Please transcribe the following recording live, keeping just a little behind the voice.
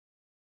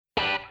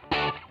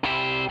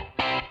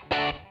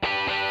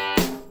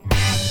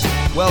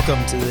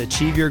Welcome to the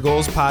Achieve Your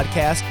Goals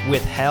podcast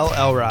with Hal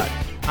Elrod.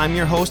 I'm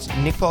your host,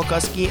 Nick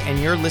Polkuski, and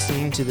you're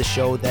listening to the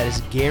show that is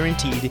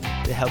guaranteed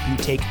to help you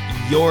take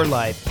your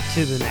life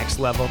to the next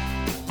level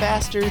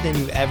faster than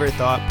you ever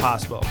thought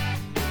possible.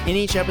 In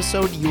each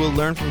episode, you will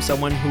learn from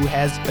someone who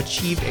has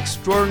achieved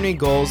extraordinary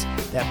goals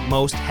that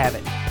most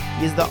haven't.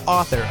 He is the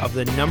author of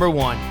the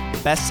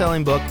 #1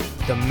 best-selling book,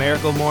 The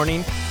Miracle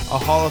Morning, a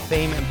Hall of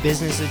Fame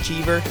business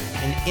achiever,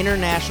 an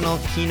international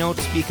keynote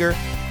speaker,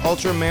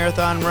 ultra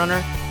marathon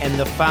runner, and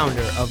the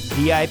founder of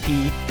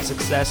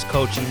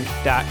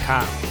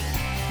VIPSuccessCoaching.com,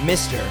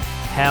 Mr.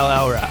 Hal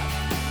Elrod.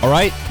 All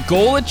right,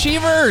 goal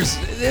achievers.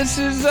 This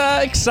is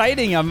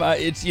exciting.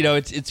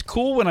 It's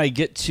cool when I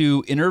get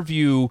to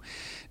interview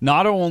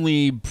not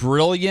only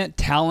brilliant,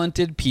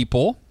 talented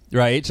people.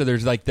 Right, so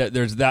there's like that.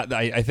 There's that.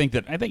 I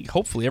think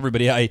hopefully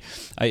everybody I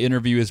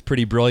interview is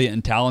pretty brilliant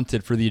and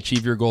talented for the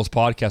Achieve Your Goals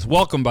podcast.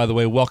 Welcome, by the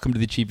way, welcome to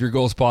the Achieve Your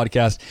Goals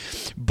podcast.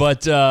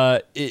 But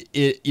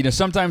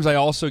sometimes I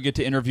also get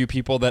to interview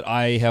people that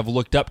I have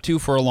looked up to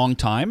for a long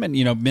time, and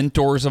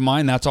mentors of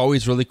mine. That's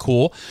always really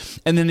cool.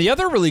 And then the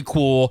other really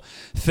cool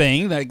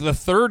thing, like the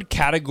third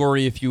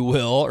category, if you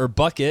will, or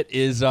bucket,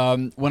 is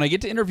when I get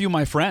to interview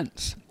my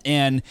friends.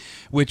 And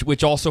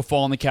which also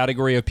fall in the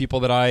category of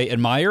people that I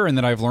admire and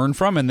that I've learned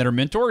from and that are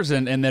mentors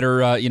and that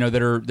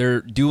are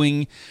they're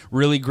doing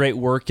really great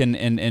work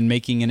and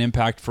making an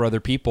impact for other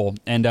people.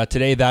 And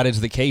today that is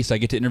the case. I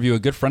get to interview a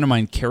good friend of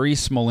mine, Carrie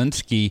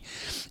Smolinski.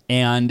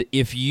 And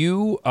if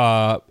you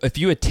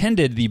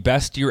attended the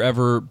Best Year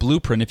Ever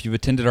Blueprint, if you've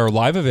attended our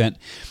live event,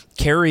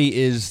 Carrie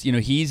is,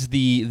 he's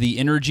the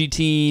energy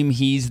team.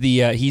 He's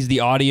the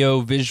audio,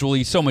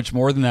 visually, so much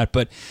more than that.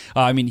 But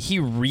he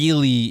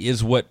really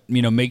is what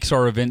makes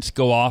our events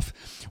go off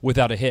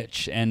without a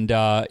hitch. And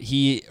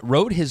he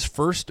wrote his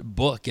first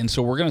book, and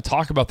so we're going to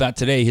talk about that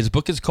today. His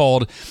book is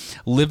called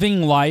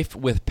Living Life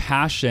with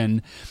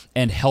Passion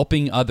and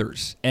Helping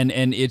Others. And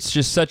it's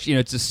just such,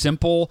 it's a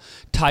simple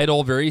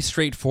title, very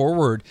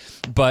straightforward.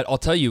 But I'll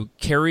tell you,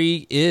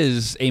 Carrie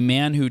is a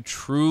man who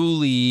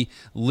truly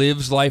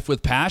lives life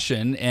with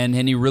passion, and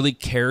he really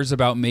cares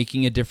about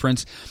making a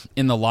difference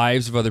in the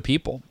lives of other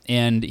people.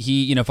 And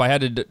he, if I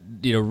had to,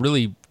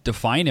 really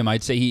define him,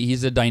 I'd say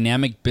he's a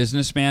dynamic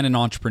businessman and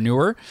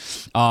entrepreneur.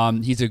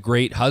 He's a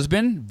great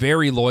husband,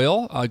 very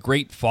loyal, a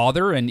great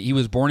father, and he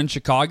was born in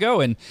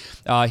Chicago, and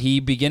he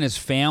began his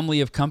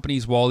family of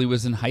companies while he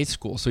was in high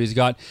school. So he's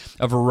got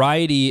a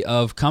variety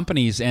of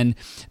companies, and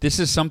this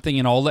is something,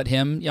 and I'll let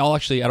him, I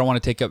don't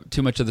want to take up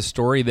too much of the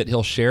story that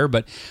he'll share,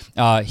 but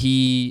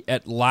he,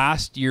 at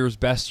last year's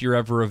Best Year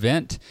Ever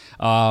event,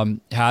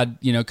 had,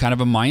 kind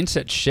of a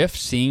mindset shift,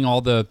 seeing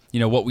all the,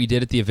 what we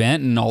did at the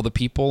event and all the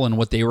people and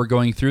what they were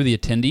going through, the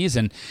attendees,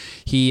 and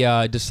he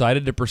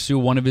decided to pursue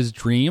one of his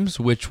dreams,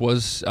 which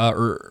was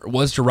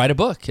to write a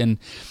book, and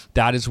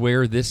that is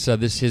where this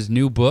his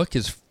new book,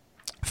 his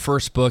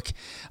first book,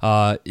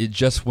 it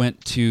just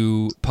went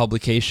to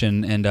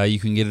publication, and you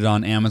can get it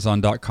on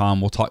Amazon.com.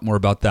 We'll talk more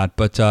about that.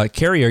 But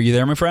Carrie, are you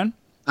there, my friend?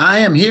 I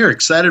am here.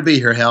 Excited to be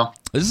here, Hal.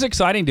 This is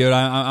exciting, dude.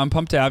 I'm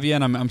pumped to have you,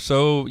 and I'm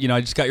so,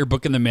 I just got your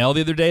book in the mail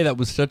the other day. That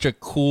was such a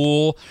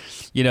cool,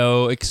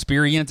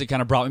 experience. It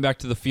kind of brought me back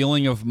to the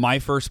feeling of my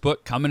first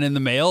book coming in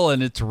the mail,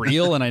 and it's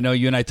real. And I know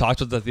you and I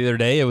talked about that the other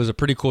day. It was a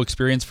pretty cool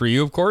experience for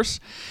you, of course.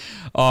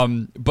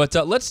 But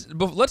let's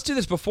do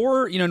this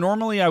before.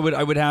 Normally I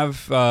would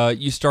have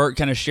you start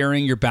kind of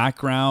sharing your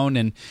background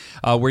and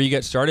where you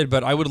get started.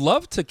 But I would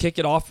love to kick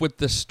it off with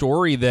the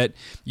story that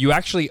you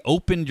actually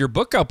opened your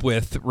book up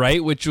with,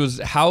 right? Which was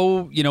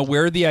how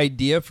where the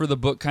idea for the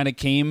book kind of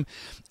came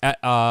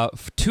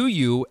to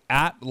you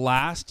at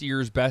last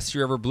year's Best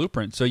Year Ever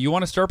Blueprint. So you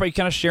want to start by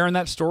kind of sharing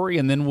that story,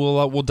 and then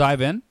we'll dive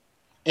in?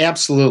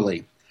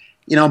 Absolutely.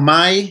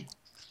 My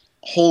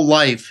whole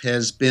life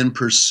has been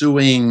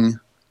pursuing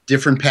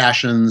different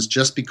passions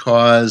just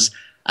because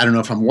I don't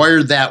know if I'm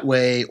wired that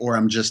way or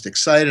I'm just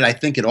excited. I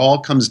think it all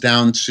comes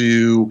down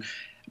to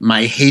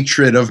my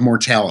hatred of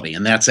mortality,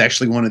 and that's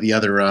actually one of the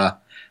other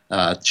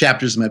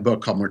chapters in my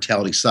book called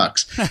Mortality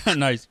Sucks.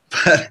 Nice.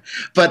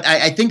 But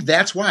I think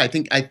that's why. I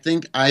think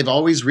I've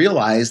always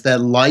realized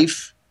that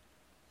life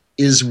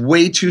is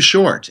way too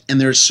short,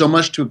 and there's so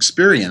much to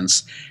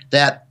experience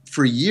that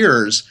for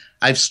years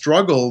I've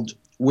struggled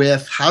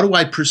with how do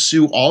I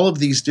pursue all of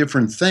these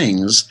different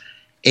things.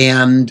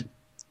 And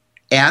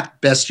at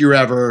Best Year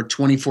Ever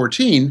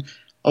 2014,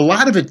 a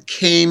lot of it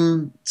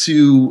came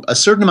to a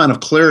certain amount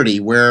of clarity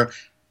where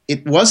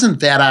it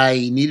wasn't that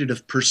I needed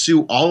to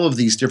pursue all of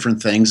these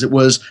different things. It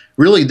was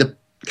really the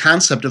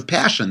concept of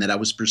passion that I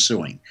was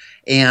pursuing.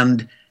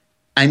 And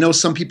I know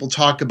some people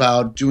talk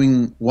about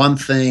doing one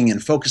thing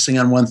and focusing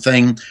on one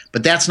thing,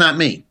 but that's not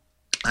me.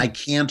 I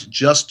can't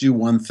just do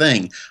one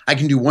thing. I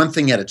can do one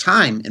thing at a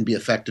time and be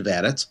effective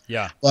at it.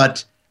 Yeah.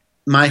 But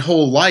my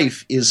whole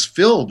life is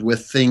filled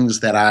with things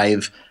that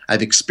I've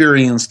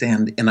experienced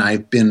and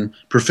I've been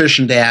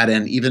proficient at.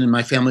 And even in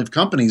my family of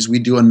companies, we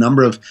do a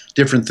number of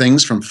different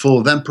things, from full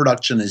event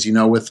production, as you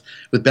know, with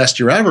Best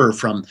Year Ever,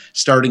 from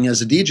starting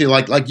as a DJ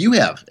like you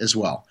have as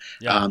well.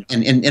 Yeah.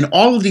 And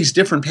all of these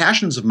different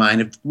passions of mine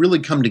have really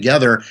come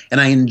together, and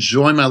I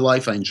enjoy my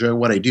life. I enjoy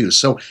what I do.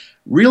 So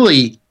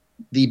really,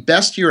 the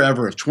Best Year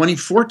Ever of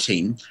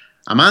 2014,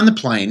 I'm on the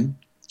plane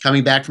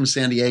coming back from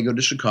San Diego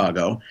to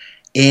Chicago,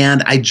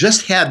 and I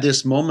just had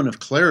this moment of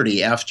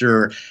clarity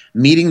after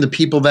meeting the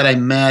people that I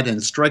met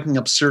and striking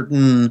up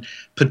certain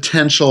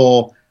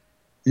potential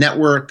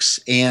networks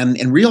and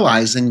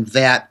realizing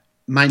that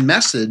my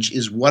message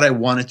is what I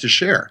wanted to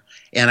share.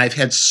 And I've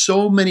had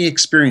so many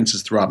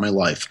experiences throughout my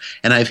life,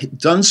 and I've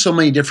done so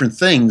many different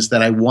things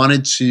that I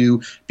wanted to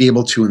be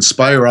able to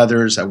inspire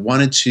others. I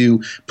wanted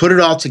to put it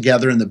all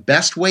together, and the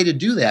best way to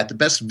do that, the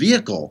best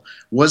vehicle,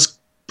 was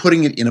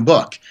putting it in a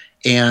book.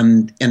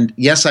 And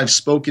yes, I've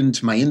spoken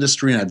to my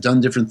industry and I've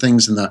done different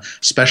things in the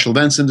special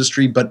events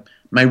industry, but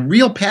my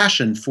real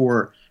passion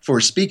for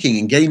speaking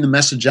and getting the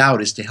message out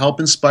is to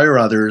help inspire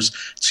others,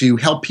 to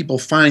help people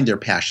find their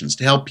passions,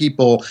 to help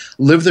people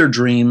live their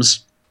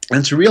dreams,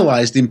 and to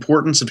realize the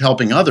importance of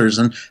helping others.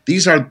 And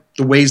these are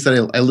the ways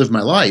that I live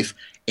my life.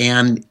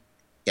 And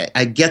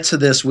I get to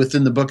this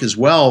within the book as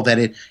well, that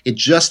it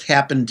just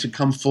happened to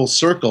come full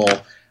circle,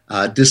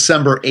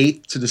 December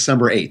 8th to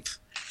December 8th.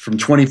 From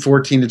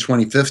 2014 to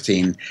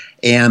 2015,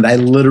 and I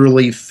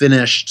literally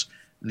finished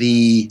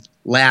the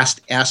last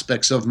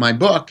aspects of my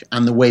book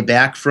on the way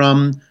back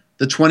from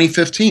the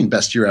 2015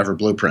 Best Year Ever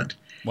Blueprint.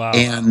 Wow.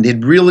 And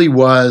it really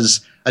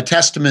was a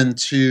testament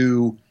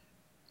to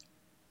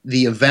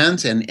the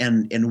event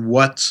and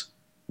what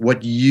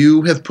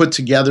you have put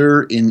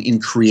together in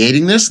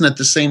creating this, and at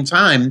the same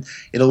time,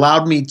 it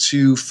allowed me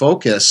to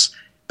focus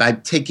by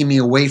taking me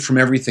away from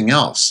everything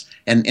else,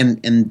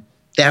 and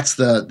that's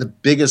the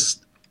biggest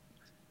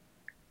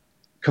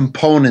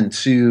component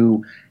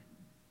to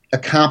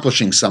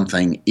accomplishing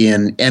something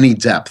in any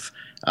depth,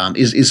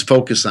 is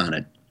focus on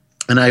it.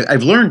 And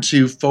I've learned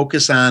to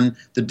focus on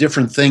the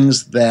different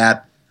things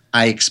that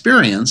I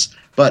experience,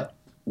 but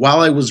while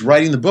I was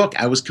writing the book,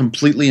 I was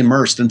completely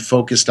immersed and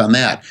focused on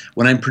that.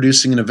 When I'm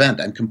producing an event,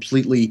 I'm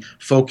completely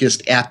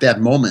focused at that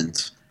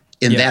moment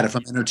in that, if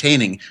I'm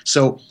entertaining.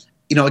 So,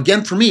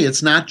 again, for me,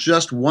 it's not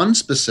just one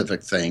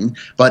specific thing,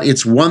 but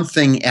it's one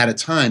thing at a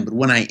time. But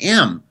when I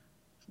am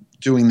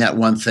doing that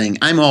one thing,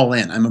 I'm all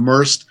in. I'm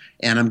immersed,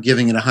 and I'm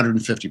giving it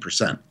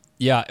 150%.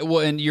 Yeah,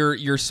 well, and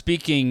you're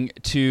speaking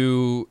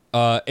to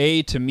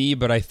to me,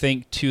 but I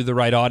think to the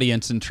right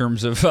audience in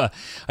terms of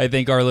I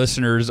think our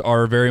listeners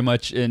are very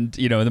much in,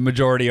 the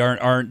majority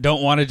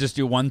don't want to just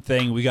do one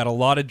thing. We got a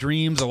lot of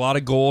dreams, a lot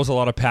of goals, a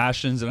lot of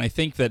passions, and I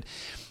think that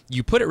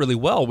you put it really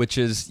well, which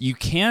is you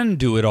can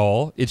do it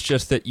all. It's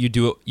just that you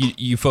do it,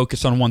 you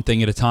focus on one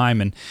thing at a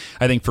time. And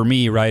I think for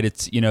me, right,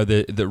 it's,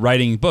 the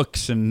writing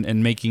books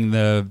and making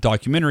the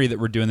documentary that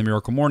we're doing, The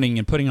Miracle Morning,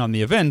 and putting on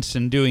the events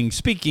and doing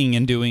speaking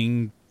and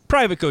doing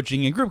private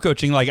coaching and group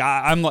coaching. Like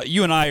I'm like,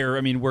 you and I are,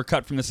 we're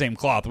cut from the same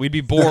cloth. We'd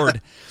be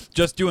bored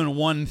just doing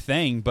one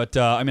thing. But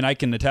I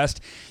can attest,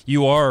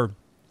 you are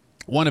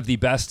one of the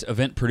best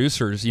event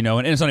producers, and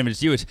it's not even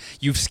just you, it's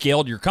you've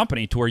scaled your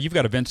company to where you've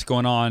got events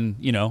going on,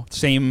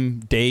 same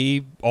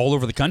day all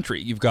over the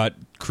country. You've got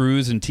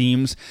crews and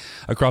teams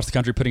across the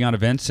country putting on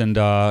events, and,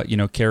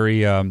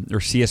 Carey, or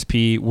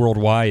CSP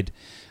Worldwide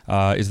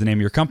is the name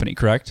of your company,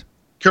 correct?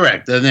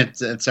 Correct. And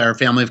it's our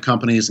family of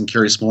companies, and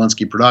Carey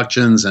Smolinski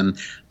Productions, and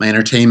my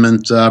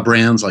entertainment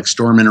brands like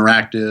Storm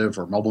Interactive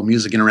or Mobile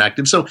Music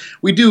Interactive. So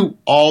we do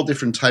all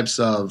different types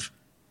of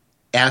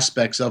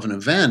aspects of an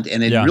event,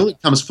 and it really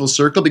comes full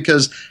circle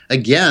because,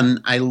 again,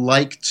 I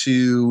like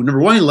to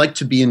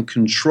be in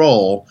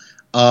control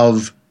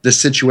of the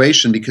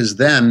situation, because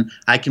then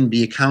I can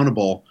be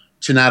accountable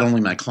to not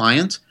only my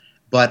client,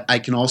 but I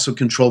can also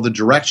control the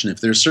direction. If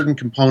there's certain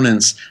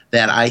components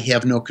that I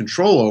have no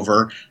control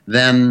over,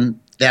 then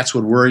that's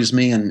what worries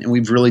me. And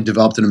we've really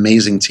developed an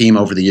amazing team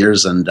over the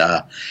years, and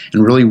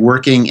really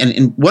working.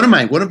 And one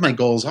of my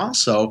goals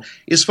also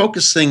is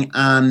focusing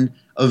on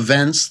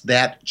events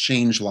that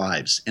change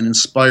lives and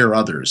inspire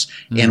others.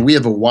 And we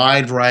have a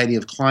wide variety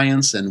of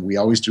clients, and we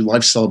always do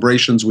life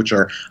celebrations, which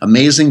are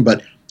amazing.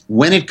 But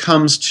when it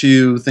comes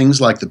to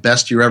things like the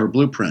Best Year Ever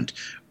Blueprint,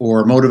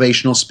 or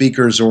motivational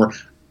speakers, or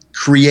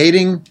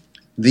creating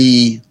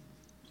the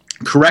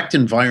correct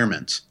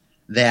environment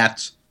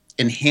that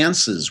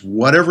enhances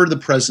whatever the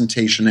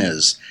presentation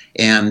is,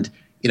 and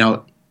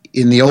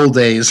in the old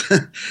days,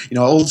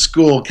 old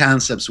school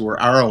concepts were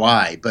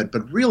ROI, but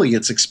really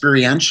it's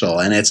experiential,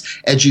 and it's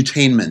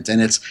edutainment,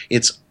 and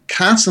it's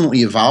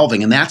constantly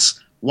evolving. And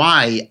that's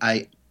why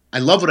I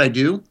love what I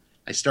do.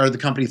 I started the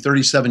company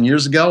 37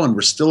 years ago, and we're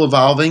still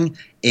evolving.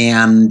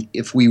 And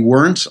if we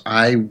weren't,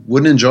 I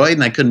wouldn't enjoy it,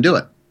 and I couldn't do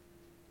it.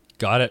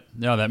 Got it.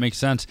 No, that makes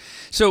sense.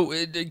 So,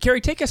 Carey,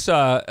 take us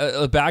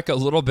back a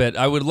little bit.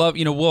 I would love,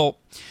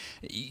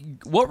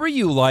 what were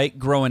you like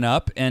growing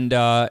up? And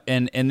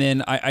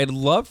then I'd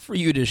love for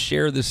you to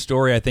share this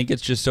story. I think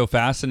it's just so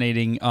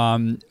fascinating.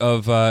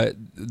 Of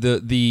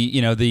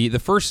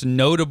the first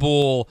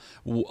notable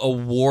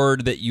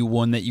award that you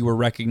won, that you were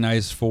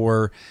recognized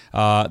for,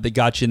 that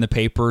got you in the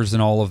papers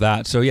and all of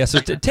that. So yeah, so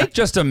take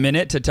just a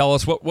minute to tell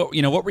us what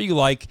were you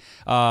like,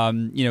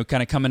 kind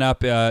of coming up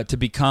to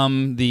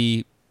become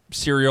the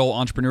serial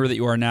entrepreneur that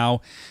you are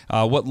now.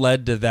 What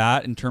led to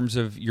that in terms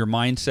of your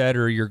mindset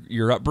or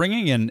your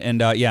upbringing,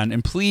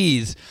 and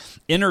please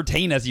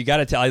entertain us. You got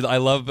to tell. I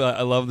love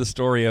the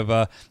story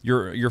of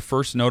your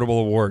first notable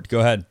award.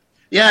 Go ahead.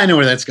 Yeah, I know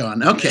where that's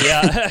going. Okay.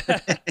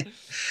 Yeah.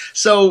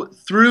 So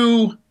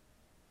through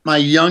my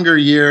younger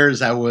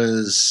years, I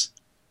was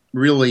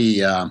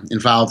really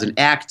involved in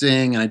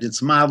acting, and I did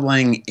some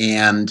modeling,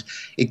 and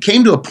it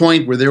came to a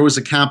point where there was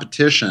a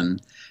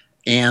competition,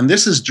 and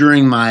this is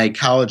during my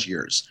college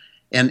years.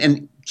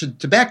 And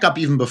to back up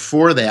even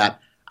before that,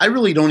 I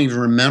really don't even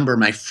remember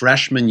my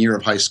freshman year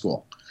of high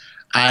school.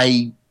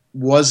 It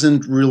was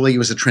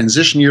a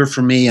transition year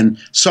for me. And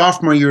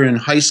sophomore year in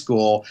high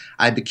school,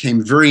 I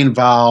became very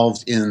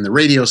involved in the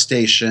radio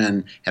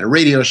station, had a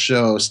radio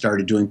show,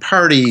 started doing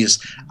parties.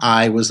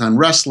 I was on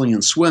wrestling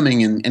and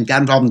swimming and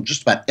got involved in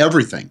just about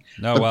everything.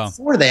 Oh, but wow.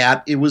 Before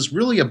that, it was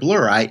really a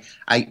blur.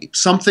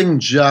 Something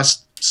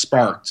just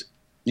sparked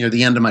near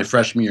the end of my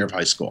freshman year of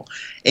high school.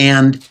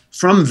 And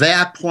from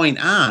that point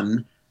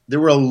on, there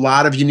were a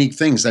lot of unique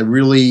things. I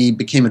really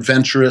became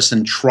adventurous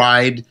and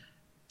tried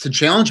to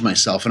challenge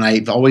myself. And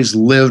I've always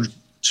lived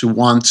to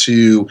want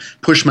to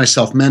push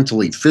myself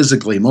mentally,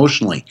 physically,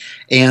 emotionally.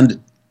 And,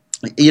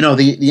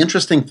 the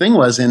interesting thing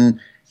was in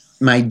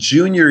my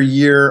junior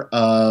year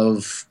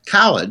of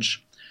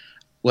college,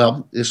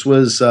 well, this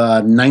was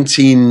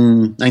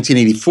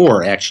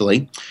 1984,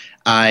 actually,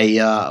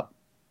 I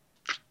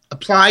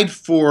applied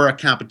for a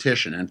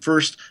competition. And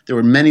first, there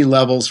were many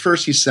levels.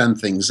 First, you send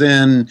things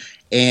in,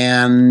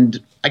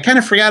 and I kind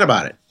of forgot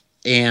about it.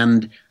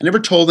 And I never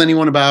told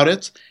anyone about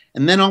it.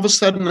 And then all of a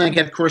sudden, I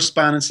got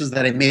correspondences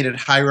that I made it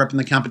higher up in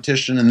the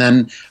competition. And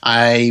then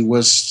I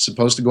was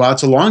supposed to go out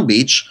to Long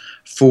Beach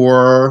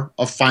for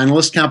a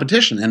finalist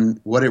competition.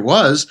 And what it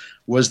was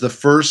the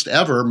first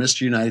ever Mr.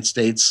 United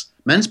States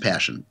men's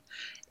pageant.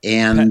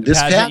 And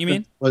this pageant, you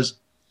mean? Was,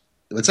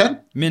 what's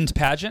that? Men's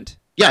pageant?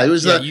 Yeah, it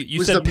was.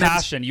 You said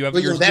passion. You're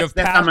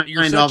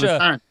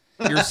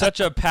such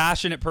a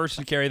passionate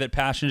person, Carey, that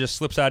passion just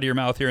slips out of your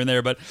mouth here and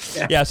there. But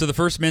yeah, so the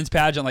first men's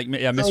pageant,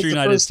 Mr.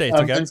 United States.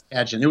 Okay, men's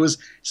pageant. It was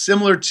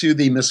similar to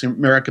the Miss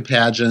America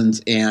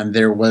pageant, and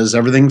there was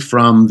everything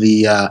from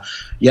the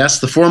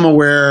the formal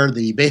wear,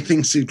 the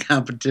bathing suit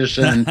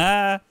competition,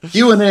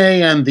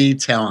 Q&A, and the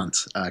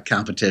talent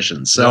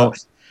competition. So,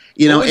 what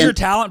was your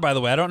talent, by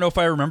the way? I don't know if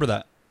I remember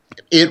that.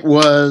 It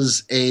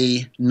was a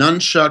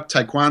nunchuck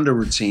taekwondo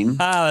routine.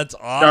 That's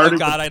awesome.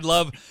 God, I'd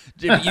love.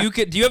 If you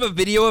could, do you have a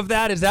video of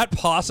that? Is that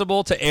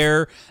possible to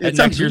air at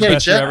next year's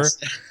Best Year Ever?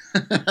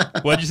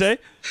 What'd you say?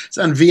 It's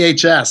on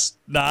VHS.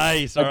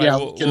 Nice. All right, yeah,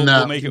 we'll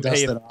make it. Dust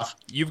Hey, it off.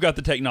 You've got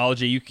the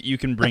technology. You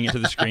can bring it to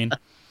the screen.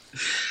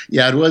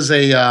 Yeah, it was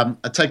a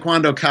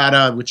taekwondo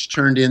kata, which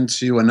turned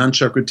into a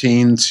nunchuck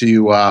routine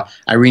to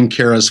Irene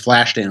Cara's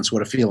Flashdance.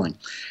 What a feeling!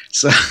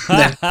 So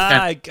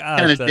that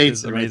kind of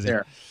dates it right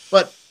there.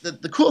 But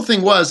the cool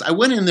thing was, I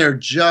went in there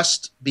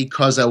just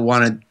because I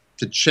wanted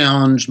to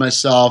challenge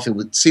myself. It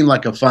would seem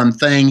like a fun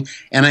thing,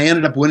 and I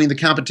ended up winning the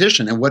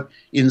competition. And what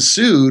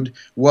ensued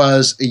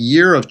was a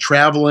year of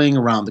traveling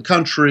around the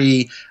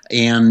country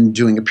and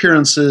doing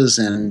appearances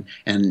and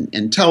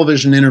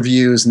television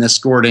interviews and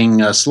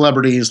escorting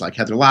celebrities like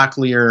Heather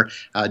Locklear,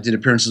 did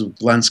appearances with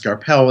Glenn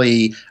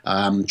Scarpelli,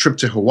 trip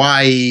to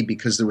Hawaii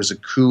because there was a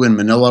coup in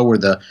Manila where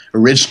the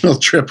original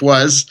trip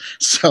was.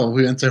 So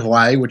we went to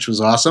Hawaii, which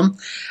was awesome.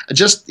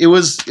 It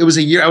was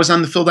a year. I was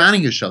on the Phil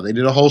Donahue show. They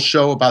did a whole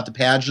show about the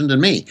pageant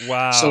and me.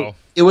 Wow. So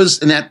it was,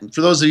 and that,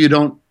 for those of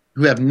you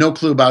who have no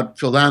clue about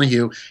Phil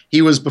Donahue,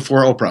 he was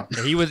before Oprah.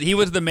 He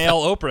was the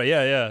male Oprah.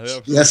 Yeah.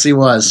 Yes, he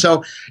was.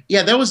 So,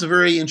 yeah, that was a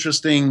very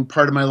interesting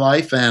part of my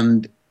life.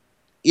 And,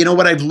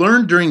 what I've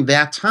learned during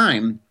that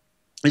time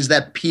is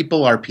that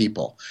people are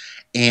people.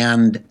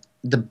 And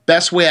the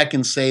best way I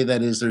can say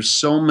that is there's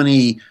so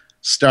many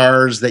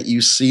stars that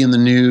you see in the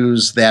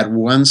news that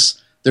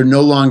once they're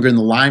no longer in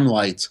the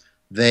limelight,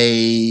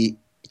 they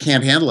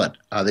can't handle it.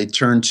 They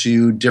turn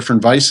to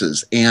different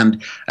vices.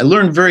 And I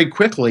learned very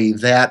quickly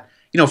that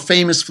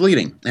fame is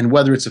fleeting, and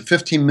whether it's a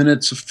 15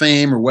 minutes of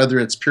fame or whether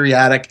it's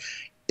periodic,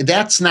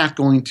 that's not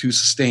going to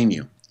sustain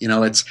you.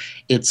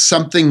 It's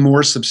something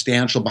more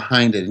substantial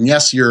behind it. And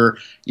yes, you're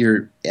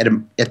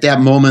at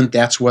that moment,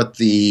 that's what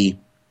the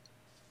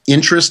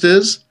interest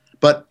is,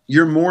 but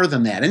you're more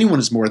than that. Anyone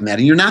is more than that.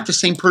 And you're not the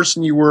same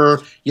person you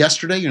were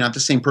yesterday. You're not the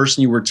same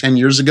person you were 10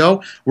 years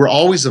ago. We're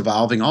always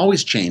evolving,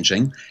 always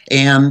changing.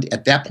 And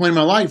at that point in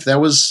my life, it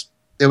was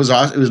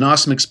an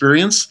awesome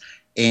experience.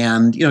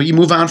 And, you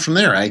move on from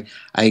there. I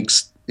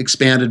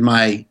expanded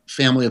my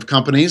family of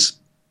companies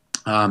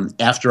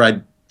after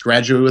I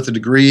graduated with a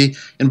degree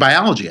in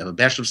biology. I have a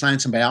Bachelor of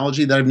Science in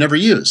Biology that I've never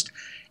used.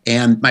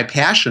 And my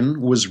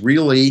passion was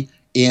really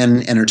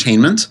in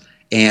entertainment,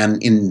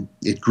 and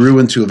it grew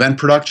into event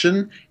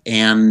production.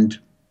 And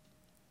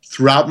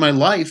throughout my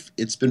life,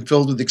 it's been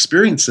filled with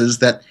experiences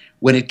that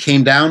when it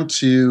came down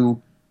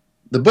to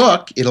the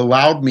book, it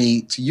allowed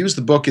me to use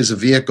the book as a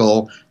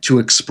vehicle to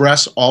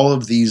express all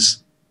of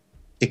these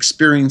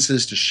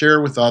experiences, to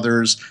share with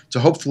others, to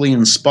hopefully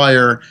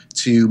inspire,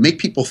 to make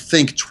people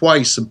think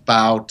twice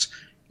about,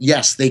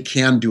 yes, they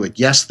can do it.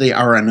 Yes, they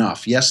are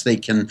enough. Yes, they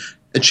can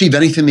achieve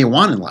anything they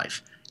want in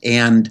life.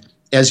 And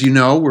as you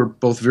know, we're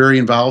both very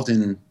involved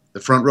in the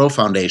Front Row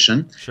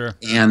Foundation. Sure.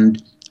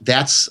 And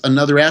that's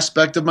another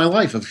aspect of my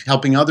life, of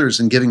helping others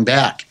and giving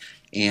back.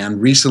 And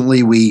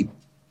recently we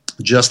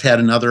just had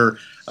another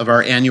of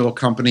our annual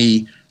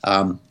company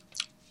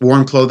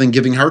Warm Clothing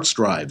Giving Hearts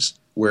drives,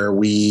 where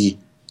we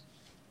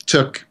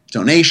took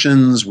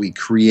donations, we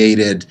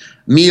created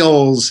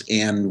meals,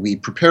 and we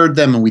prepared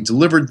them and we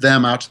delivered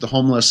them out to the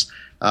homeless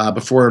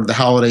before the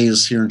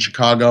holidays here in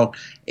Chicago.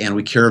 And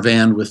we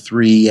caravanned with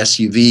 3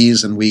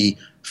 SUVs, and we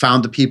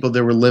found the people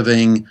that were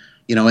living,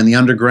 in the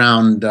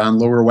underground on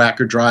Lower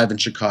Wacker Drive in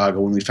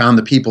Chicago. And we found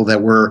the people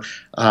that were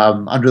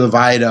under the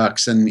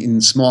viaducts and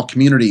in small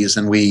communities,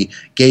 and we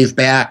gave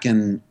back.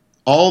 And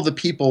all the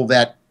people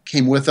that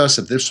came with us,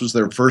 if this was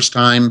their first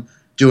time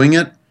doing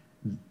it,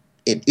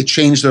 it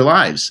changed their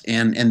lives.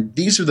 And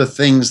these are the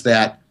things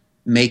that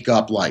make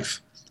up life.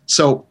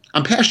 So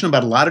I'm passionate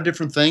about a lot of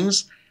different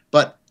things,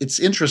 but it's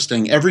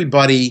interesting.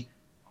 Everybody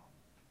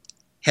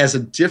has a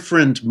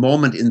different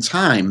moment in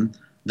time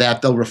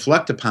that they'll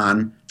reflect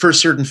upon for a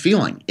certain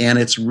feeling. And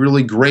it's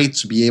really great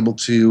to be able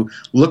to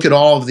look at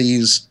all of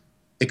these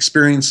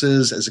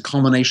experiences as a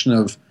culmination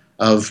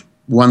of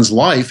one's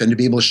life, and to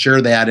be able to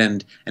share that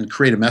and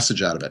create a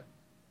message out of it.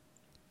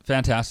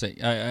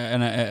 Fantastic.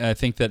 I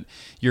think that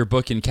your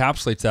book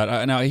encapsulates that.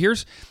 Now, I'm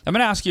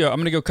going to ask you, I'm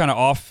going to go kind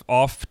of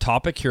off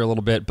topic here a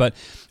little bit, but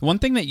one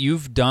thing that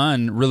you've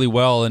done really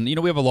well, and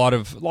we have a lot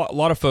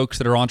of folks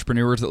that are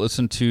entrepreneurs that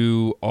listen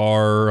to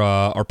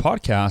our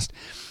podcast.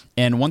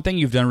 And one thing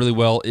you've done really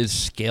well is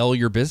scale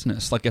your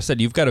business. Like I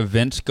said, you've got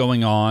events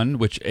going on,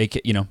 which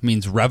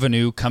means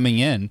revenue coming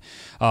in.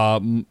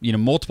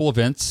 Multiple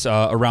events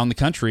around the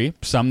country.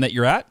 Some that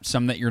you're at,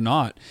 some that you're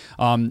not.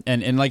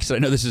 And like I said, I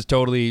know this is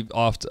totally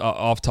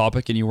off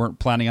topic, and you weren't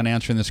planning on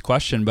answering this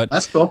question, but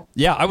that's cool.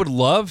 Yeah, I would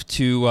love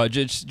to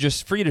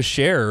just for you to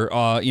share.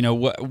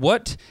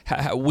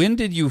 When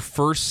did you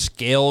first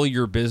scale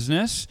your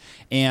business?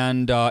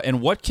 And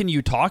what can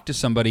you talk to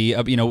somebody,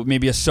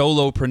 maybe a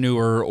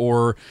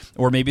solopreneur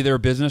or maybe they're a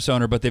business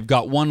owner, but they've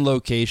got one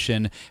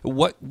location.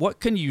 What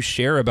can you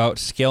share about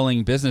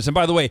scaling business? And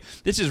by the way,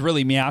 this is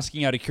really me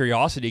asking out of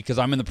curiosity, because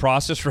I'm in the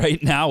process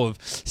right now of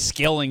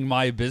scaling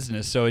my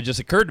business. So it just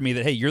occurred to me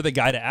that, hey, you're the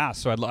guy to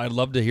ask. So I'd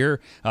love to hear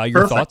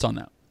your thoughts on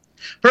that.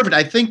 Perfect.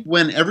 I think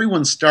when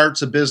everyone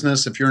starts a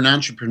business, if you're an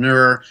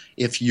entrepreneur,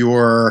 if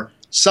you're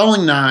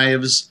selling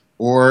knives,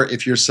 or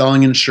if you're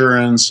selling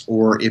insurance,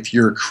 or if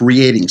you're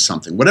creating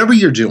something, whatever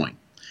you're doing,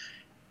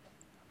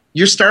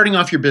 you're starting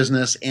off your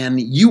business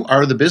and you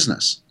are the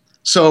business.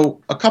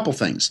 So a couple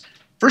things.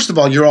 First of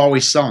all, you're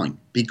always selling,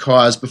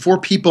 because before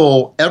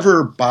people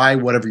ever buy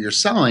whatever you're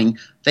selling,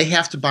 they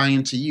have to buy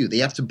into you. They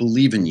have to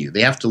believe in you.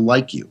 They have to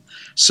like you.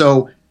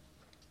 So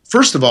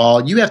first of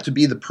all, you have to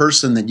be the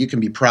person that you can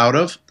be proud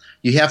of.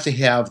 You have to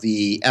have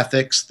the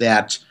ethics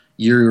that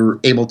you're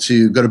able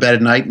to go to bed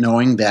at night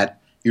knowing that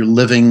you're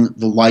living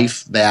the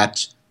life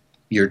that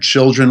your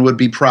children would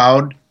be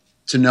proud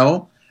to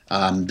know,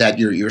 that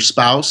your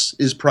spouse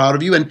is proud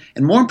of you, and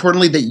more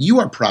importantly, that you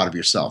are proud of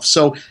yourself.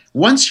 So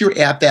once you're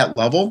at that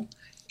level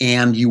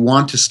and you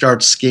want to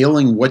start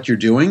scaling what you're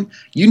doing,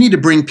 you need to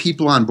bring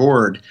people on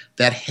board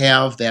that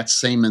have that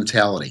same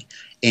mentality.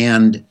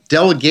 And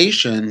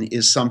delegation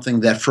is something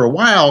that for a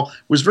while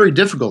was very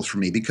difficult for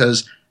me,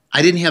 because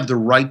I didn't have the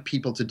right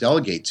people to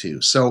delegate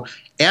to. So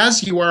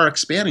as you are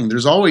expanding,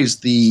 there's always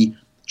the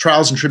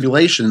trials and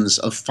tribulations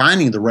of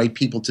finding the right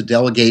people to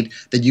delegate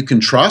that you can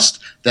trust,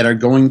 that are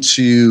going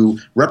to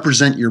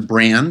represent your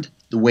brand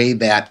the way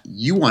that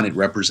you want it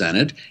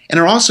represented, and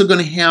are also going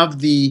to have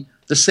the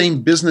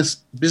same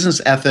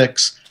business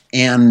ethics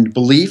and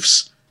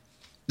beliefs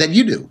that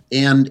you do.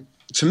 And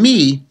to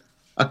me,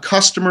 a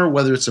customer,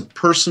 whether it's a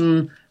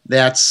person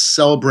that's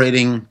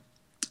celebrating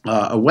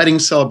a wedding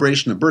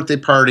celebration, a birthday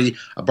party,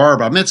 a bar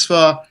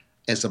mitzvah,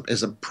 as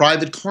a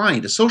private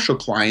client, a social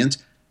client,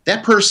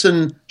 that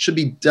person should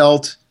be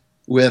dealt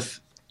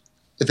with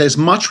as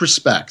much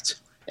respect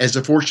as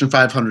a Fortune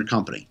 500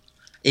 company.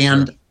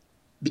 And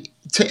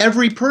to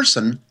every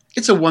person,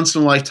 it's a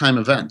once-in-a-lifetime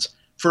event.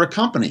 For a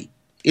company,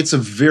 it's a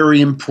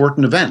very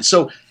important event.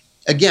 So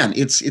again,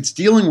 it's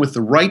dealing with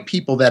the right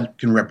people that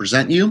can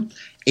represent you.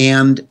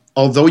 And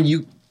although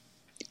you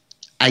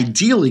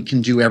ideally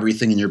can do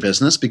everything in your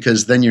business,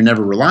 because then you're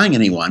never relying on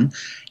anyone,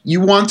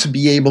 you want to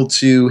be able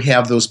to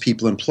have those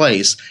people in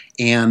place,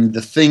 and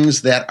the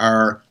things that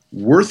are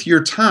worth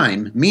your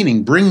time,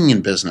 meaning bringing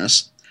in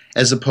business,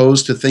 as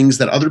opposed to things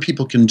that other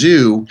people can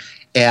do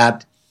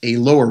at a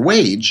lower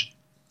wage,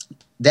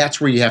 that's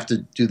where you have to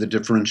do the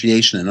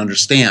differentiation and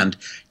understand,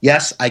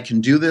 yes, I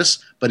can do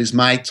this, but is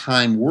my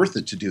time worth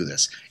it to do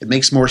this? It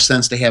makes more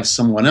sense to have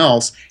someone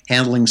else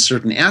handling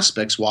certain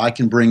aspects while I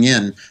can bring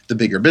in the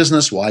bigger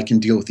business, while I can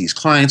deal with these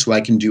clients, while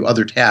I can do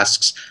other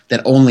tasks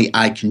that only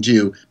I can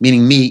do,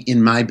 meaning me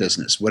in my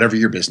business, whatever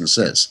your business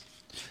is.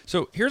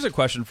 So here's a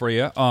question for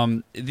you.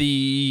 I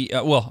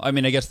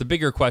guess the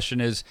bigger question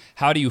is,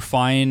 how do you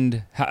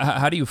find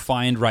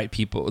right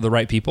people, the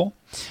right people?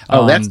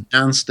 That's a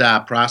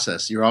nonstop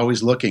process. You're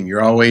always looking.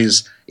 You're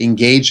always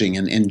engaging.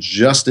 And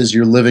just as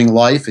you're living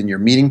life and you're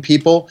meeting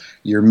people,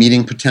 you're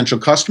meeting potential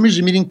customers,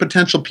 you're meeting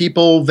potential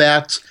people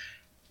that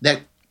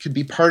could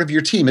be part of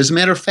your team. As a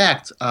matter of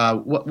fact,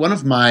 one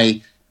of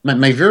my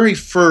very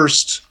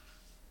first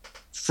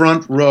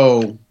Front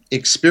Row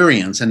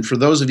experience, and for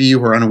those of you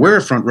who are unaware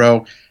of Front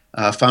Row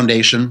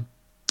Foundation,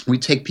 we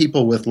take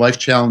people with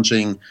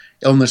life-challenging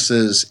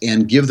illnesses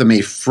and give them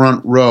a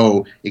front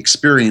row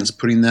experience,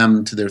 putting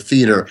them to their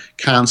theater,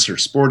 concert,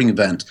 sporting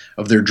event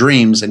of their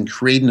dreams, and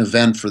create an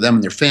event for them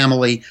and their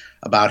family.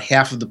 About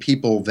half of the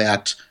people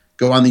that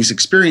go on these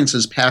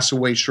experiences pass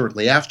away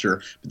shortly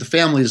after, but the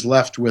family is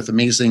left with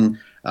amazing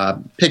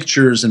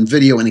pictures and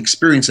video and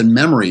experience and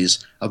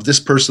memories of this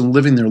person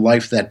living their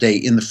life that day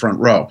in the front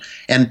row.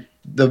 And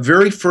the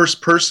very first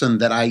person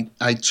that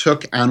I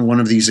took on one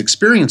of these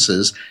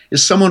experiences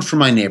is someone from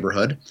my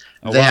neighborhood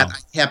that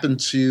I happened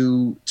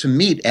to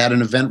meet at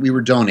an event we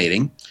were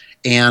donating.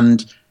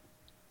 And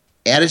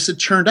as it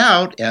turned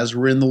out, as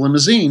we're in the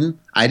limousine,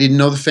 I didn't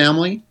know the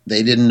family.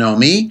 They didn't know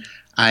me.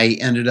 I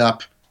ended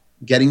up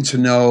getting to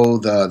know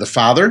the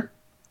father,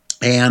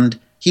 and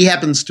he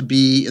happens to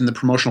be in the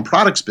promotional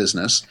products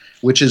business,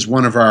 which is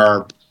one of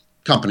our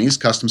companies,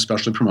 Custom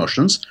Specialty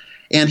Promotions,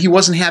 and he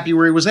wasn't happy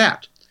where he was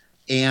at.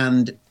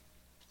 And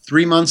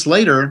 3 months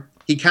later,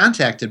 he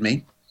contacted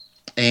me,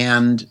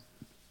 and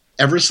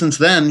ever since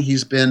then,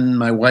 he's been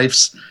my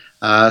wife's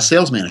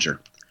sales manager.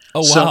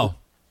 Oh, wow. So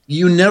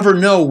you never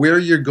know where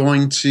you're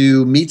going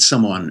to meet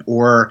someone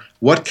or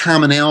what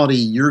commonality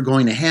you're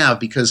going to have,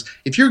 because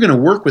if you're going to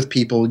work with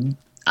people,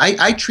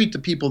 I treat the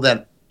people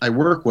that I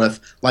work with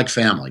like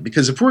family,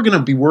 because if we're going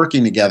to be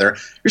working together,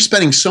 you're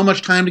spending so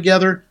much time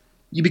together,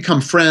 you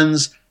become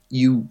friends.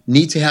 You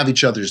need to have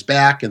each other's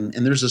back, and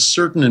there's a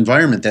certain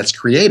environment that's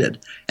created,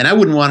 and I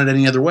wouldn't want it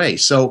any other way.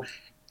 So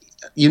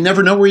you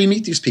never know where you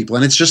meet these people,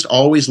 and it's just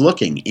always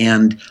looking,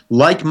 and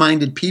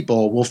like-minded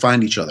people will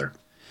find each other.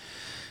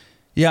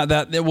 Yeah,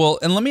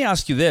 and let me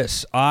ask you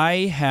this.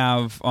 I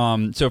have,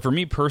 so for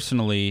me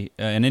personally,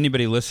 and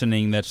anybody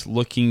listening that's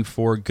looking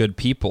for good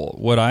people,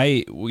 what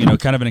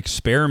kind of an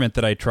experiment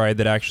that I tried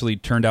that actually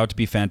turned out to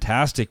be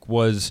fantastic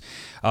was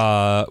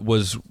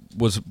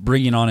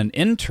bringing on an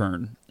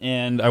intern.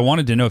 And I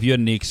wanted to know if you had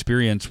any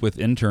experience with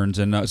interns.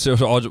 And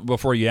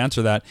before you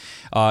answer that,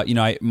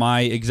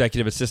 my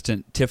executive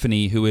assistant,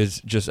 Tiffany, who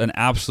is just an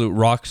absolute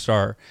rock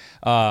star,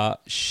 and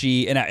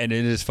it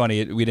is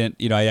funny,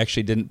 I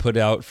actually didn't put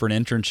out for an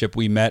internship.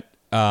 We met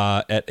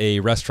at a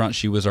restaurant.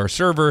 She was our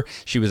server.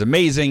 She was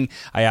amazing.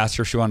 I asked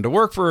her if she wanted to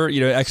work for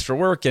extra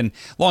work, and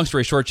long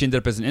story short, she ended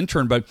up as an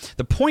intern. But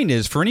the point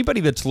is, for anybody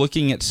that's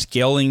looking at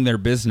scaling their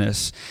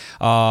business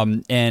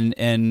and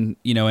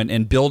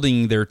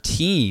building their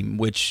team,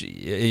 which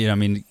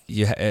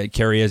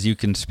Carrie, as you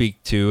can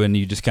speak to, and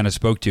you just kind of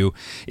spoke to,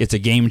 it's a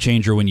game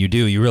changer when you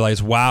do. You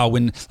realize, wow,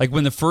 when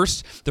the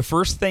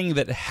first thing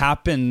that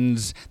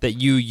happens that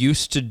you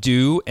used to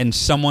do and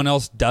someone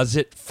else does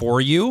it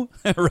for you,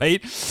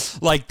 right?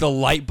 Like the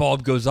light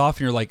bulb goes off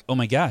and you're like, oh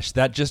my gosh,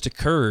 that just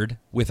occurred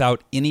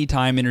without any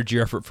time, energy,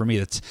 or effort for me.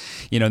 That's,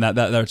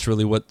 that's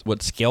really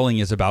what scaling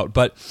is about.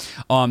 But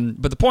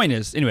the point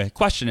is, anyway,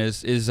 question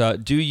is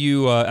do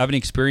you have any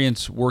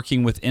experience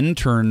working with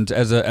interns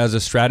as a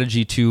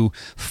strategy to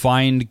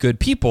find good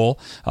people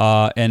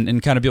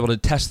and kind of be able to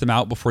test them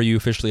out before you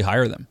officially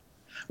hire them?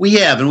 We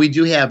have, and we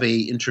do have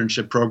a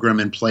internship program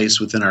in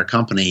place within our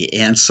company,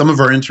 and some of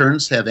our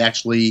interns have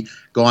actually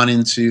gone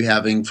into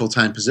having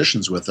full-time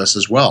positions with us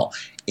as well.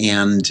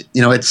 And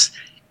it's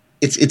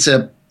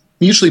a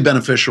mutually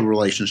beneficial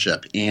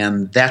relationship,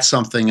 and that's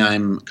something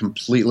I'm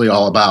completely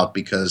all about,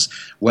 because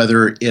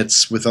whether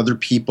it's with other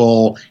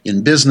people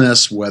in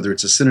business, whether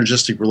it's a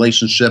synergistic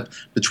relationship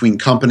between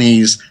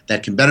companies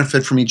that can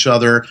benefit from each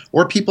other,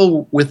 or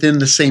people within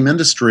the same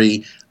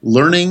industry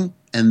learning,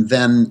 and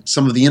then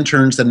some of the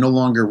interns that no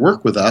longer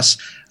work with us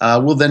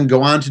will then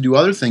go on to do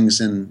other things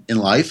in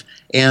life.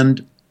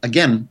 And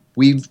again,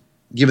 we've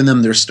given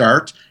them their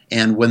start,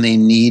 and when they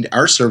need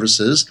our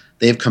services,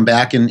 they've come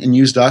back and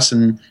used us,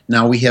 and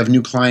now we have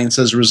new clients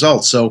as a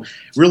result. So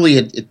really,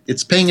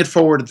 it's paying it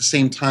forward at the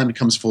same time. It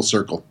comes full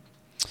circle.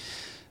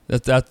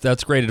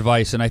 That's great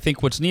advice, and I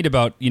think what's neat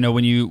about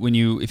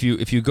if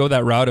you go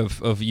that route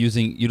of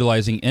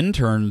utilizing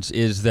interns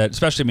is that,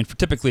 especially, I mean,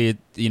 typically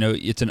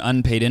it's an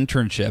unpaid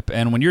internship,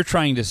 and when you're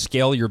trying to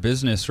scale your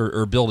business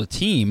or build a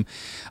team,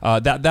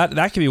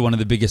 that can be one of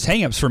the biggest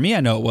hangups for me.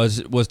 I know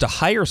it was to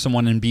hire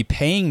someone and be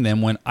paying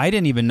them when I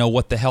didn't even know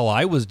what the hell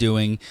I was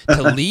doing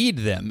to lead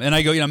them, and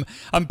I go,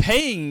 I'm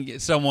paying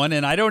someone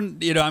and I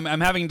don't,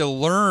 I'm having to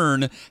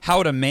learn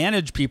how to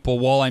manage people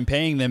while I'm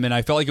paying them, and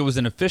I felt like it was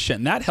inefficient,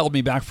 and that held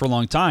me back for a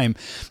long time.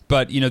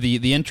 But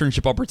the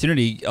internship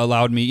opportunity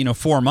allowed me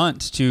 4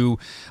 months to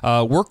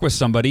work with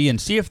somebody and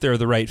see if they're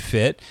the right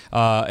fit,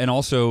 and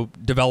also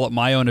develop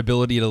my own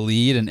ability to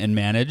lead and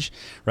manage,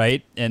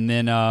 right? And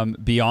then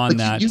beyond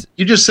that,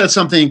 you just said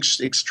something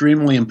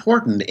extremely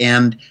important.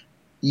 And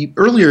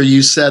earlier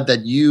you said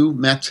that you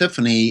met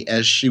Tiffany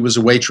as she was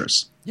a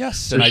waitress. Yes,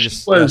 so and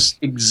she was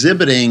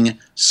exhibiting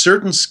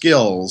certain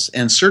skills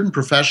and certain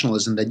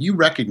professionalism that you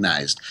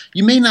recognized.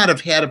 You may not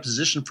have had a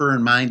position for her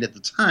in mind at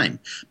the time,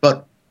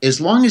 but as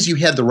long as you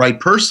had the right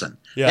person,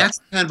 that's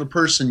the kind of a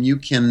person you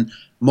can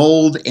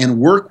mold and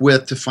work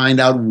with to find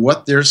out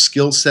what their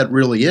skill set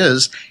really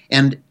is.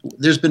 And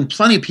there's been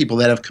plenty of people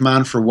that have come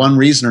on for one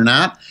reason or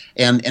not,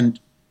 and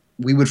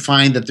we would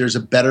find that there's a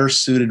better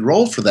suited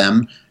role for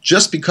them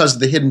just because of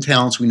the hidden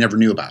talents we never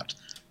knew about.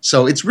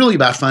 So it's really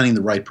about finding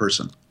the right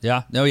person.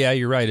 Yeah, no, yeah,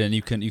 you're right, and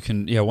you can,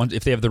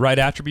 if they have the right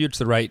attributes,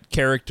 the right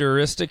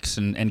characteristics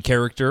and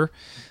character,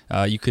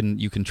 you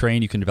can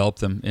train, you can develop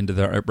them into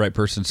the right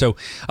person. So,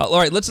 all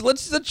right, let's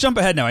jump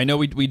ahead now. I know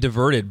we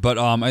diverted, but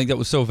I think that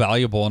was so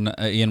valuable, and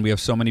again, we have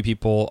so many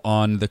people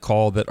on the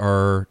call that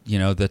are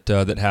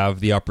that have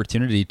the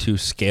opportunity to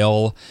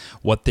scale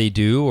what they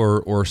do,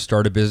 or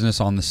start a business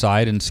on the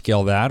side and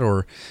scale that,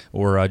 or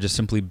just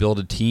simply build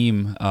a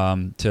team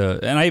and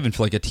I even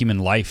feel like a team in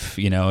life.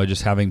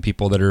 Just having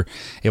people that are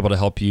able to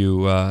help you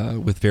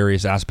with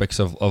various aspects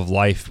of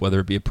life, whether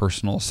it be a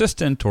personal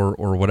assistant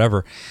or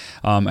whatever.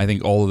 I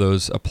think all of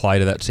those apply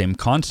to that same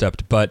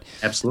concept. But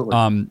absolutely,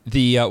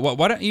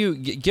 why don't you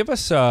give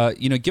us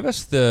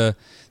the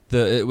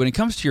when it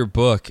comes to your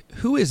book,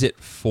 who is it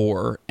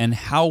for and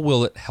how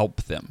will it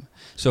help them?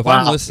 So if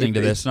I'm listening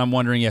to this and I'm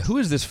wondering, who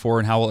is this for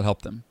and how will it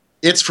help them?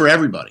 It's for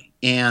everybody,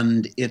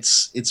 and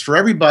it's for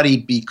everybody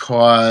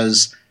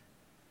because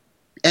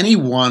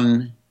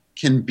anyone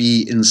can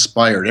be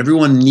inspired.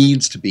 Everyone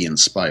needs to be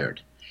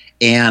inspired.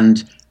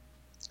 And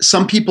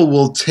some people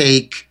will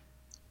take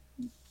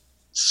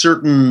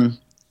certain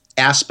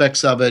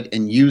aspects of it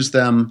and use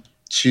them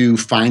to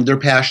find their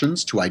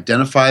passions, to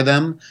identify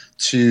them,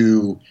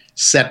 to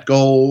set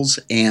goals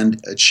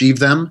and achieve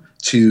them,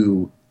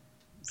 to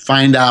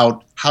find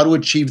out how to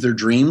achieve their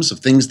dreams of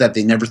things that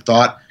they never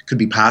thought could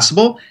be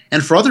possible.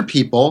 And for other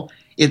people,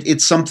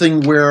 it's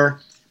something where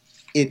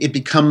it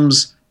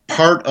becomes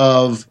part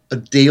of a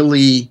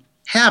daily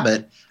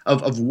habit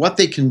of what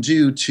they can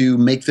do to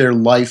make their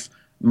life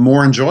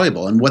more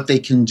enjoyable, and what they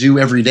can do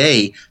every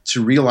day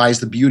to realize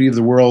the beauty of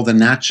the world and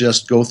not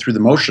just go through the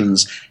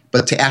motions,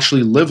 but to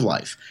actually live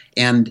life.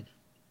 And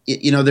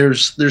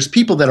there's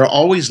people that are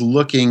always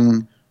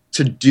looking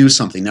to do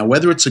something. Now,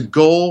 whether it's a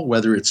goal,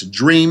 whether it's a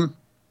dream,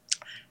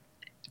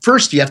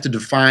 first you have to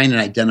define and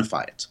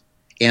identify it.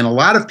 And a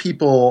lot of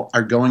people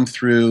are going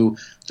through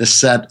the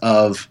set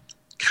of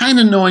kind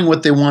of knowing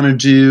what they want to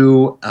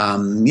do.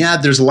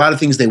 There's a lot of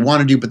things they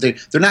want to do, but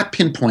they're not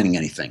pinpointing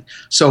anything.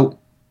 So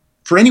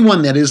for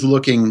anyone that is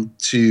looking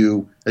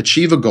to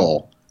achieve a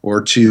goal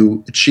or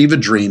to achieve a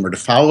dream or to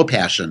follow a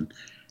passion,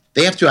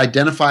 they have to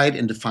identify it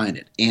and define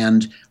it.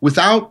 And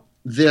without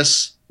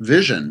this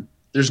vision,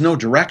 there's no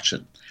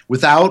direction.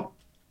 Without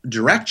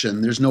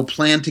direction, there's no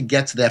plan to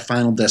get to that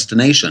final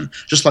destination,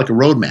 just like a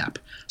roadmap.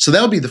 So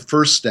that would be the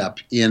first step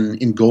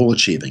in goal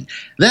achieving.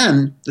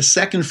 Then the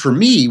second for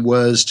me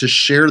was to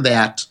share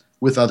that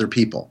with other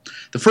people.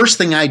 The first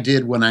thing I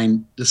did when I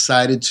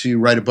decided to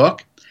write a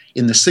book,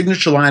 in the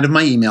signature line of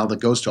my email that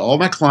goes to all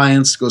my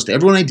clients, goes to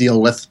everyone I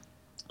deal with,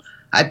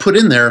 I put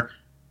in there,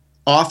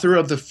 author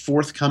of the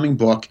forthcoming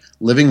book,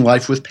 Living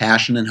Life with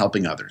Passion and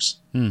Helping Others.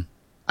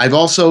 I've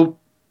also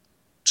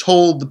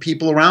told the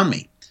people around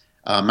me,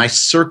 my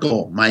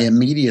circle, my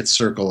immediate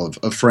circle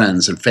of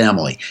friends and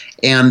family,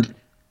 and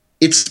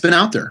it's been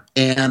out there.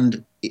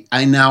 And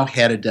I now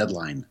had a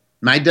deadline.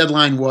 My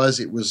deadline was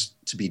it was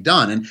to be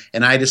done,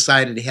 and I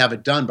decided to have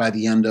it done by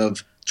the end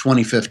of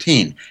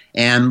 2015.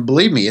 And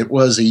believe me, it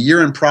was a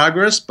year in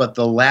progress, but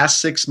the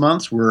last 6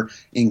 months were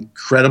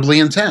incredibly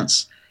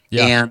intense.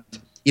 Yeah.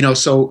 And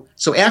so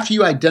after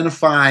you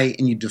identify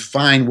and you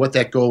define what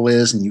that goal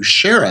is and you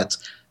share it,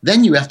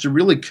 then you have to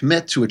really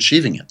commit to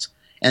achieving it.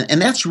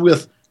 And that's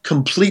with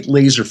complete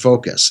laser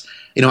focus.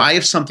 I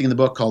have something in the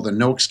book called the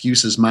no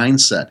excuses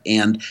mindset.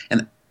 And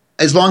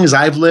as long as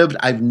I've lived,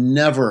 I've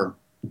never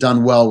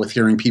done well with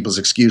hearing people's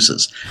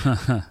excuses.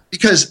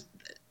 Because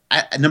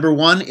number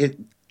one,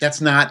 that's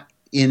not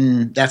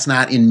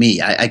in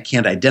me. I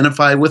can't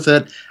identify with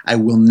it. I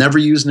will never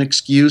use an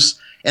excuse.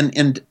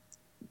 And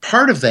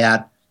part of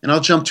that, and I'll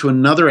jump to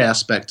another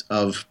aspect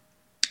of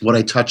what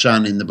I touch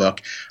on in the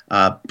book.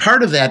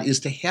 Part of that is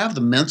to have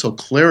the mental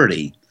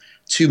clarity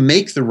to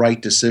make the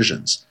right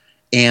decisions.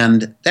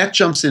 And that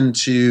jumps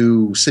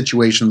into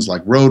situations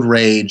like road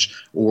rage,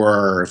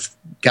 or if,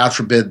 God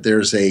forbid,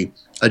 there's a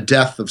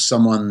death of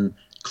someone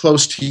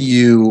close to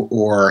you,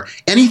 or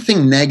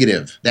anything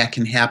negative that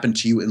can happen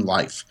to you in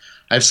life.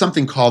 I have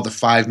something called the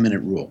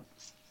 5-minute rule.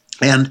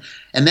 And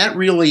that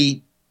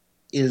really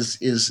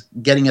is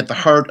getting at the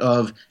heart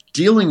of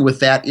dealing with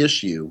that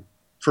issue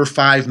for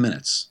 5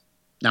 minutes.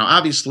 Now,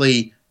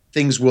 obviously,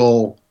 things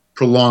will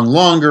prolong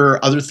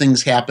longer, other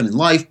things happen in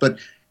life, but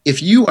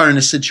if you are in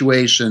a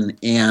situation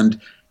and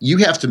you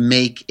have to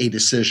make a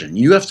decision,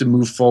 you have to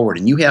move forward,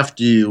 and you have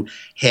to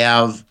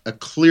have a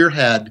clear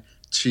head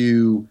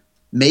to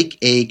make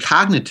a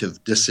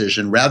cognitive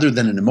decision rather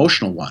than an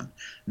emotional one,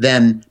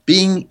 then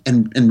being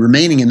and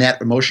remaining in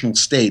that emotional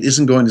state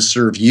isn't going to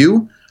serve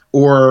you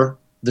or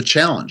the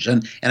challenge.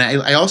 And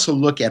I also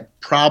look at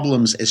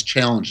problems as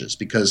challenges,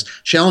 because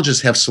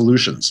challenges have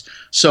solutions.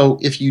 So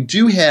if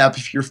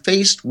you're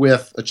faced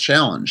with a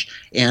challenge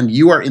and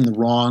you are in the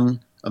wrong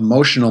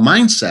emotional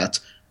mindset,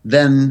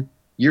 then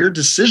your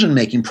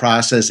decision-making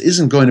process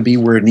isn't going to be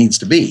where it needs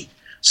to be.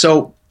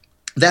 So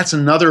that's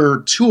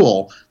another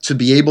tool to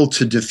be able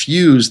to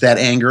diffuse that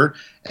anger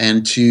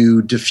and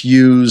to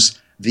diffuse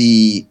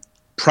the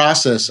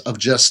process of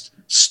just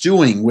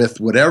stewing with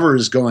whatever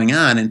is going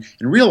on, and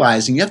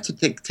realizing you have to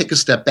take a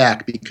step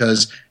back,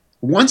 because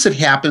once it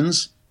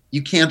happens,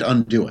 you can't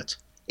undo it.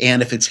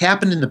 And if it's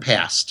happened in the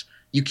past,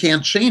 you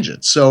can't change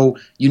it. So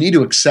you need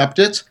to accept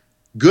it,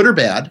 good or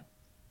bad,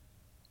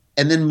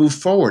 and then move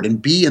forward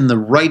and be in the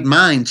right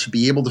mind to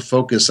be able to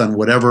focus on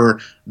whatever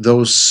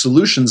those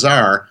solutions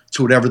are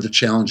to whatever the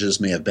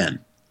challenges may have been.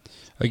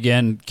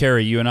 Again,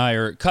 Carey, you and I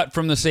are cut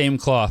from the same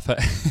cloth.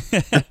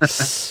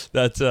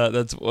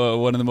 That's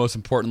one of the most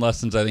important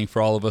lessons, I think,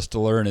 for all of us to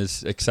learn,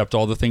 is accept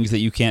all the things that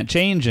you can't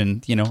change,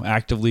 and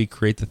actively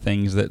create the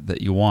things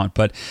that you want.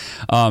 But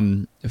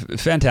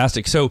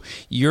fantastic. So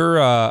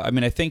you're,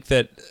 I think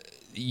that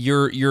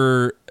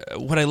you're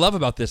what I love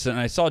about this, and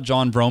I saw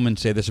John Vroman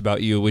say this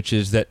about you, which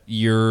is that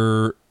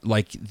you're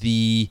like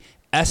the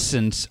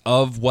essence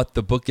of what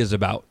the book is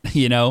about,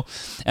 and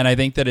I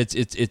think that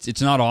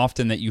it's not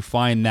often that you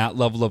find that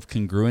level of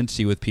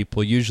congruency with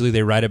people. Usually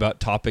they write about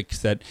topics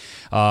that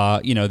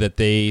that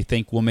they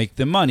think will make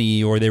them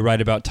money, or they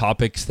write about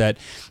topics that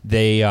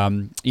they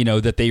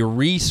that they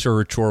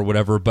research or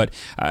whatever. But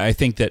I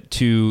think that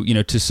to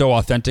so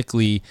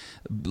authentically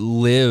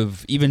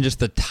live, even just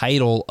the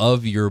title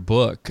of your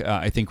book,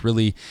 I think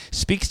really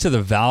speaks to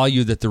the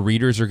value that the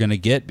readers are going to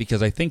get,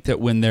 because I think that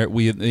when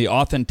the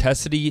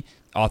authenticity,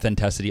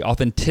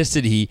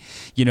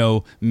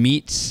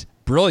 meets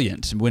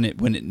brilliance, when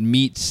it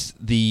meets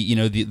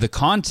the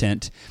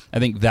content, I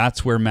think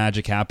that's where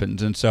magic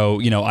happens. And so,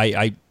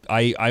 I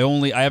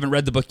haven't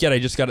read the book yet. I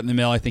just got it in the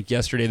mail, I think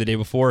yesterday, the day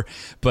before.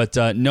 But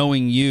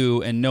knowing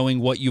you and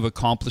knowing what you've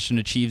accomplished and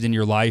achieved in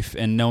your life,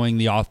 and knowing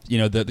the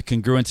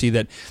congruency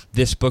that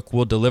this book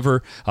will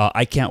deliver,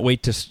 I can't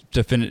wait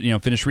to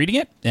finish reading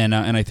it. And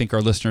I think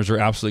our listeners are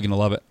absolutely going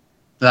to love it.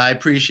 I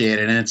appreciate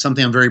it, and it's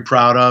something I'm very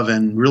proud of.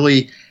 And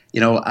really,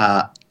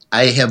 I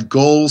have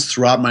goals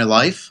throughout my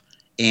life,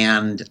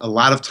 and a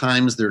lot of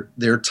times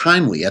they're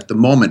timely at the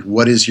moment.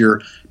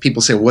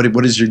 People say,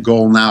 what is your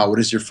goal now? What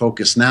is your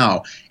focus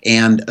now?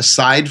 And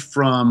aside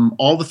from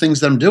all the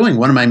things that I'm doing,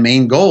 one of my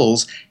main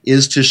goals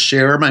is to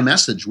share my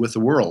message with the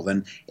world,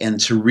 and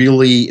to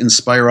really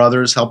inspire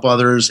others, help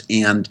others,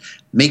 and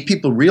make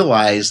people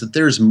realize that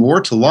there's more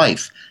to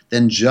life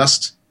than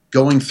just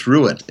going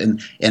through it,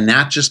 and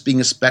not just being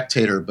a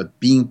spectator, but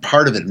being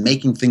part of it and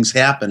making things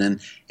happen.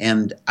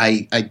 And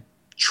I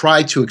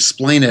try to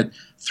explain it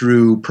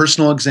through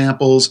personal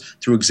examples,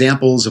 through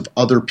examples of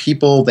other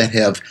people that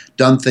have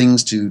done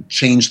things to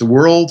change the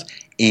world,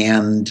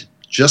 and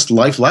just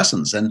life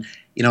lessons. And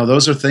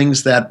those are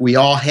things that we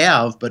all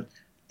have, but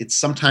it's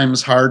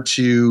sometimes hard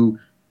to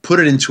put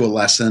it into a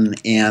lesson.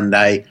 And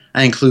I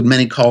include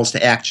many calls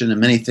to action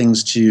and many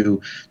things to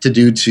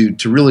do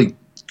to really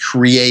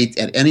create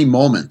at any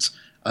moment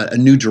a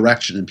new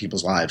direction in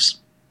people's lives.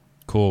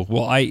 Cool.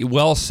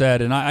 Well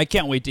said, and I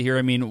can't wait to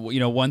hear.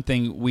 One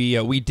thing,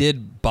 we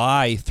did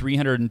buy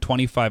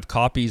 325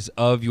 copies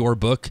of your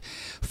book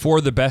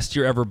for the Best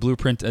Year Ever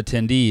Blueprint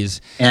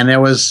attendees, and it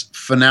was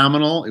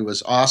phenomenal. It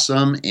was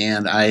awesome,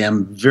 and I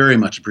am very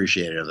much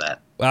appreciative of that.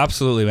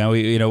 Absolutely, man.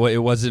 We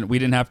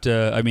didn't have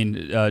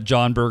to.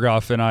 John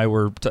Berghoff and I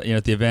were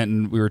at the event,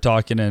 and we were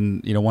talking,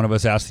 and one of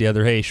us asked the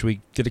other, "Hey, should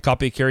we get a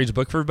copy of Carey's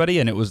book for everybody?"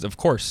 And it was, of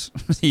course,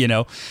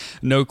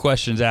 no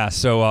questions asked.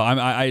 So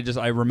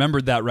I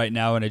remembered that right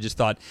now, and I just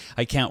thought,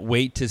 I can't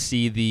wait to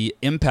see the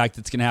impact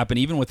that's going to happen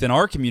even within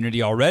our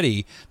community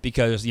already,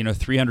 because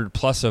 300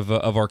 plus of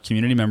our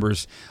community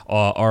members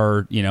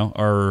are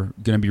going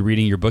to be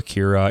reading your book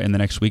here in the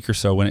next week or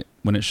so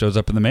when it shows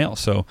up in the mail.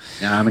 So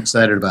yeah, I'm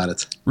excited about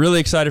it. Really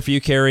excited for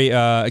you, Carey.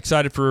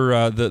 Excited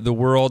for the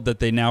world that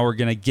they now are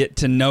going to get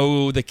to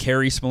know the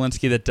Carey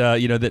Smolinski that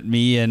that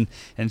me and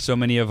so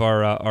many of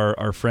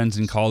our friends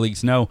and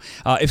colleagues know.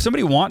 If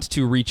somebody wants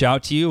to reach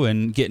out to you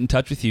and get in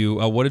touch with you,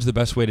 what is the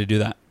best way to do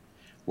that?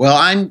 Well,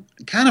 I'm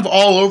kind of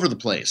all over the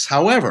place.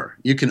 However,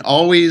 you can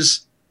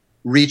always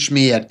reach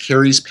me at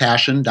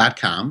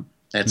careysPassion.com.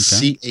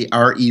 That's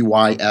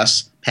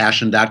CAREYS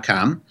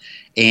passion.com.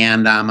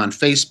 And I'm on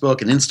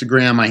Facebook and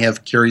Instagram. I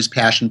have Carey's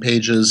Passion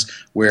pages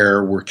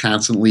where we're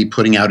constantly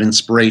putting out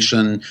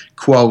inspiration,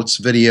 quotes,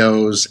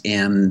 videos,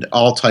 and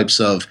all types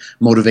of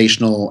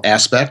motivational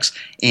aspects.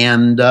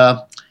 And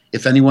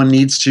if anyone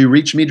needs to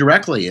reach me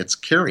directly, it's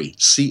Carey,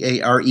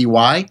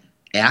 CAREY,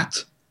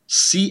 at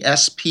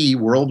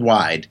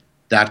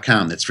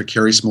CSPworldwide.com. That's for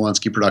Carey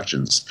Smolinski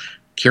Productions.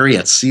 Carey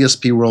at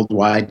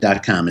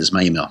CSPworldwide.com is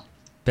my email.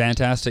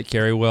 Fantastic,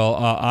 Carey. Well,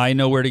 I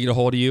know where to get a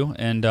hold of you,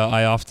 and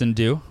I often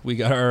do. We've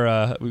got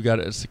a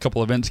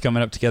couple events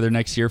coming up together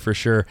next year for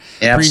sure.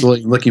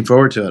 Absolutely, looking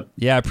forward to it.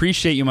 Yeah, I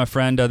appreciate you, my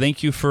friend.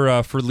 Thank you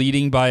for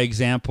leading by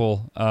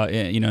example,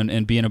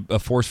 and being a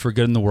force for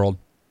good in the world.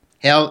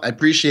 Hal, I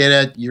appreciate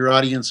it. Your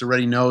audience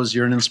already knows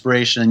you're an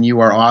inspiration, and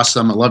you are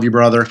awesome. I love you,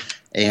 brother.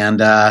 And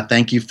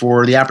thank you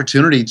for the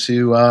opportunity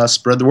to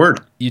spread the word.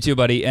 You too,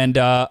 buddy. And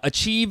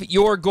Achieve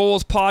Your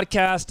Goals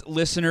podcast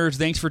listeners,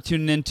 thanks for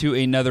tuning in to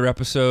another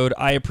episode.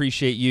 I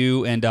appreciate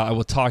you, and I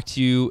will talk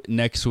to you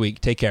next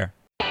week. Take care.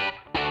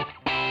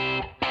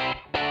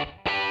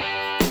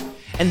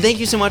 And thank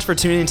you so much for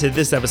tuning into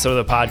this episode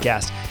of the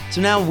podcast.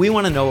 So now we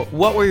want to know,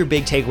 what were your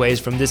big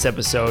takeaways from this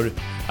episode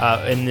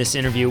in this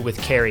interview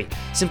with Carey?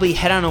 Simply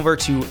head on over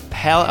to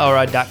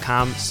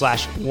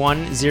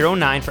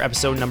halelrod.com/109 for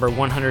episode number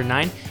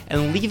 109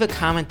 and leave a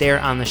comment there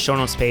on the show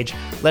notes page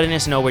letting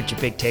us know what your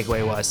big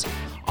takeaway was.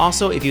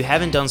 Also, if you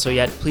haven't done so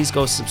yet, please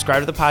go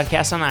subscribe to the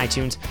podcast on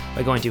iTunes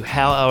by going to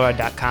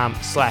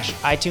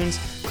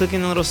halelrod.com/iTunes,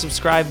 clicking the little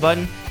subscribe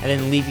button, and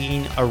then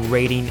leaving a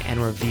rating and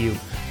review.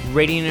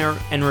 Rating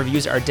and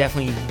reviews are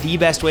definitely the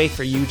best way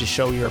for you to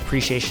show your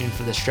appreciation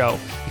for the show,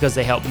 because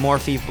they help more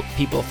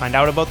people find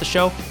out about the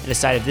show and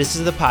decide if this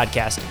is the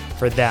podcast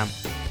for them.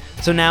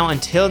 So now,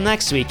 until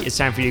next week, it's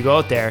time for you to go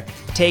out there,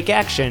 take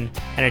action,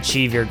 and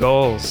achieve your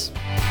goals.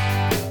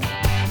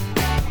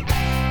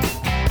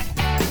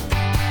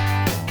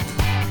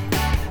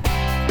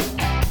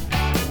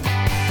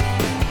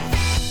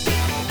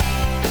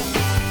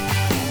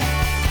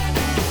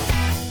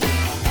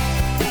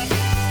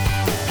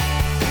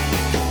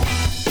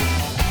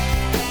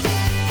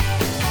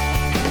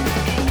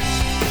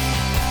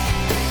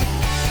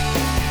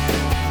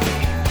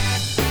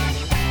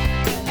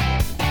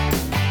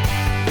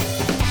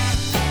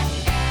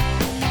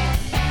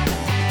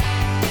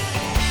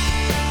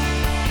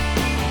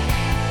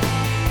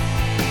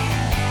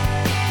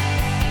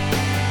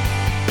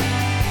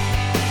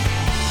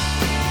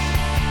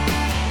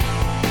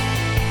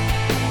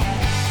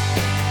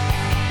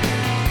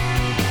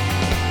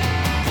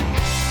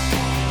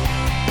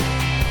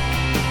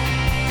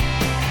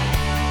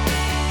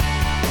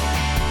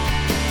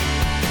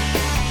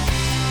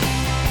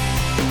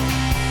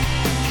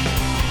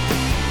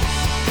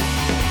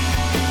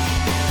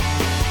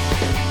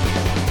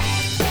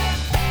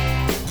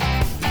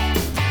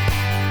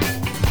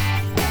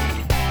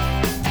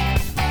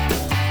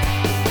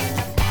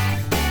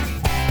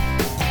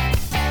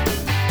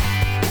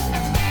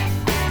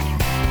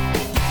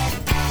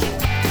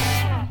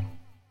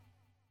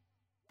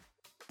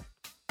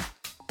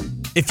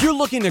 If you're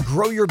looking to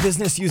grow your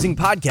business using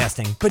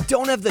podcasting, but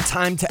don't have the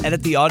time to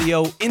edit the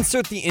audio,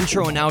 insert the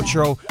intro and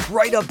outro,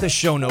 write up the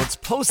show notes,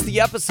 post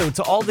the episode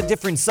to all the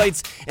different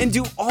sites, and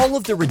do all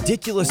of the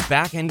ridiculous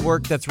back-end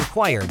work that's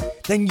required,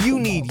 then you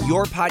need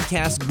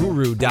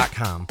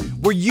yourpodcastguru.com,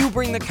 where you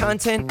bring the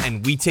content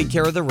and we take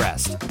care of the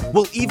rest.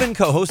 We'll even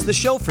co-host the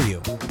show for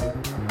you.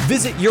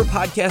 Visit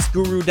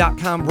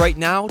yourpodcastguru.com right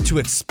now to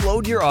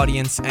explode your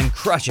audience and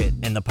crush it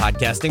in the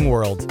podcasting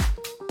world.